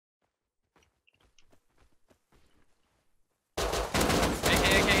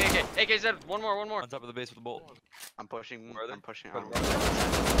AKZ, one more. On top of the base with the bolt. I'm pushing. Where are they? I'm pushing. Where out.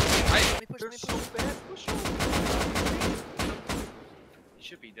 They're so bad. Push him. He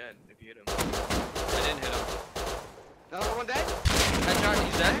should be dead if you hit him. I didn't hit him. Another one dead. Headshot,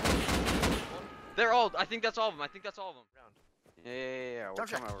 he's dead. They're all. I think that's all of them. Yeah. We're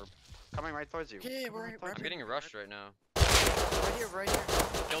coming over. Coming right towards you. Yeah, we're right. I'm getting rushed right now. Right here.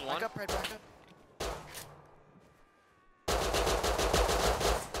 Killed one. Back up, back up.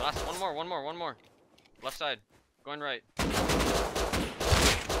 Last, one more. Left side. Going right.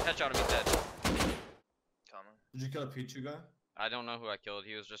 Headshot him, he's dead. Common. Did you kill a Pichu guy? I don't know who I killed.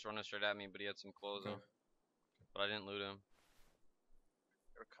 He was just running straight at me, but he had some clothes on. But I didn't loot him.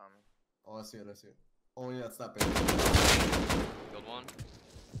 They're common. Oh, I see it. Oh yeah, it's that big. Killed one.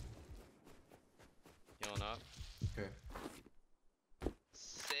 Healing up. Okay.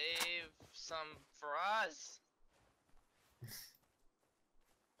 Save some for us.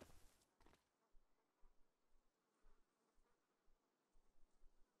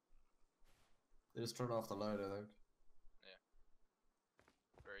 They just turned off the light, I think.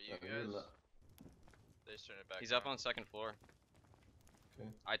 Where are you Yeah, guys? They just turned it back. He's up on second floor. Okay.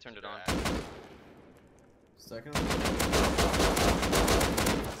 I turned it on. Second?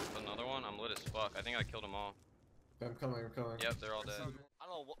 Another one? I'm lit as fuck. I think I killed them all. I'm coming. Yep, they're all dead. I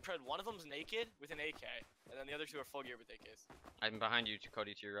don't know, Fred, one of them's naked with an AK, and then the other two are full gear with AKs. I'm behind you,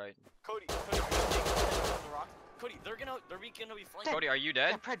 Cody, to your right. Cody, are you naked on the rock? Cody, they're gonna be flanked. Cody, are you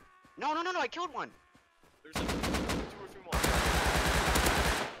dead? Yeah, Fred. No, I killed one. There's like 2 or 3 more.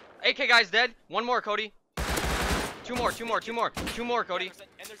 AK guy's dead. One more, Cody. Two more, Cody. Yeah,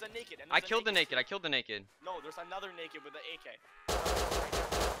 and there's a naked. And I killed the naked. No, there's another naked with an AK.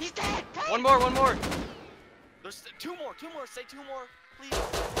 He's dead. One more. There's 2 more. Say 2 more, please.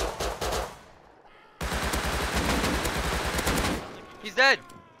 He's dead.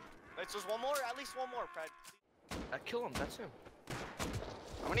 It's just one more. At least one more, Fred. I kill him. That's him.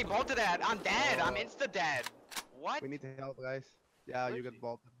 When he bolted that, I'm dead. I'm insta dead. What? We need to help, guys. Yeah, you get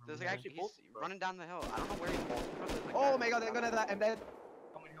bolted. There's a guy he's running down the hill. I don't know where he's bolted from. Oh my god, I'm gonna die. I'm dead.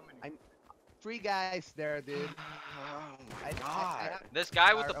 I'm 3 guys there, dude. Oh my god. This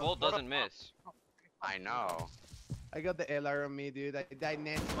guy with the bolt doesn't miss. I know. I got the LR on me, dude. I died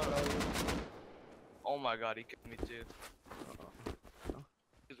next to you. Oh my god, he killed me too.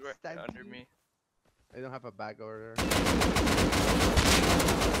 He's right under me. I don't have a bag over there.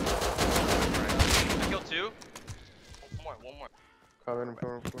 I killed 2. One more. Coming.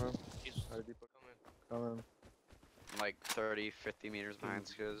 He's Coming. I'm like 30, 50 meters behind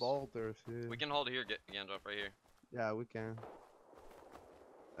Skizz. Bolters, dude. We can hold here, Gandalf, right here. Yeah, we can.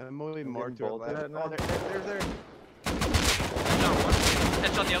 I'm moving more to the left. Oh, there's there. Headshot one.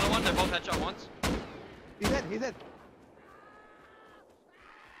 Headshot the other one. They're both headshot once. He's dead.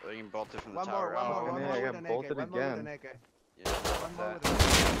 They can bolt it from the One tower. more Oh, with an AK. One more with an AK. yeah, One more that. with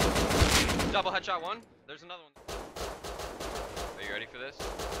an AK. Double headshot one. There's another one. Are you ready for this?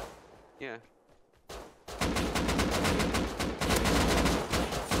 Yeah.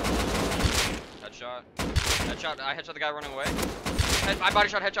 Headshot. I headshot the guy running away. I body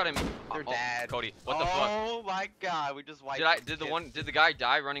shot headshot him. They're dead. Cody, what the fuck? Oh my god, we just wiped. Did the guy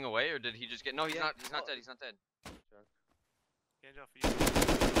die running away, or did he just get? No, he's not dead. He's not dead.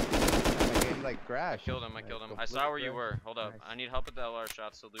 My game like crashed. I killed him. I saw where you were. Hold up. I need help with the LR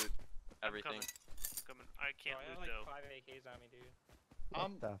shots to loot everything. I'm coming. I can't I have loot like though. 5 AKs on me, dude.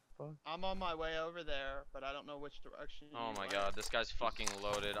 What the fuck? I'm on my way over there, but I don't know which direction. Oh my god, this guy's fucking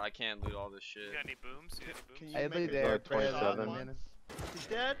loaded. I can't loot all this shit. You got any booms? Can you I'll be make there it 27 once? minutes. He's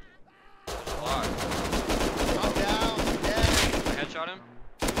dead. Fuck. I'm down. He's dead. I headshot him?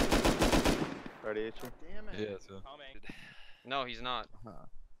 Ready, H? Damn it. Yeah, so. No, he's not. Are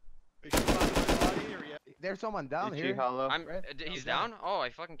you finding my body or yeah? There's someone down here. He's down? Oh, I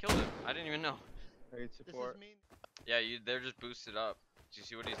fucking killed him. I didn't even know. This is me. Yeah, they're just boosted up. Do you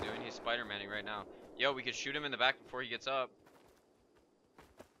see what he's doing? He's Spider-Manning right now. Yo, we could shoot him in the back before he gets up.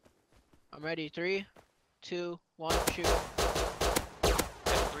 I'm ready. 3, 2, 1, shoot. Hit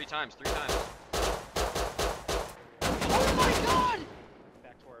him 3 times. Oh my god!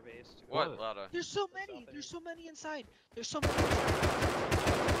 Back to our base. What, Lada? There's so many inside. There's so many.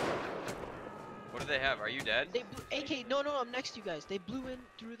 What do they have? Are you dead? They blew AK. No, I'm next to you guys. They blew in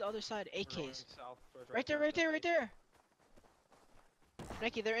through the other side. AKs. Right there.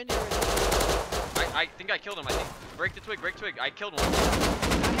 Nike, they're in here. I think I killed him. I think. Break the twig. I killed one. I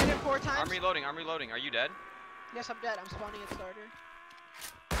hit him 4 times. I'm reloading. Are you dead? Yes, I'm dead. I'm spawning at starter.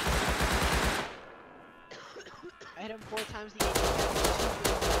 I hit him 4 times. The AK.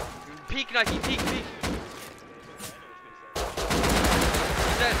 Peek, Nike. Peek. He's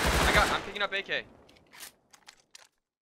dead. I got picking up AK.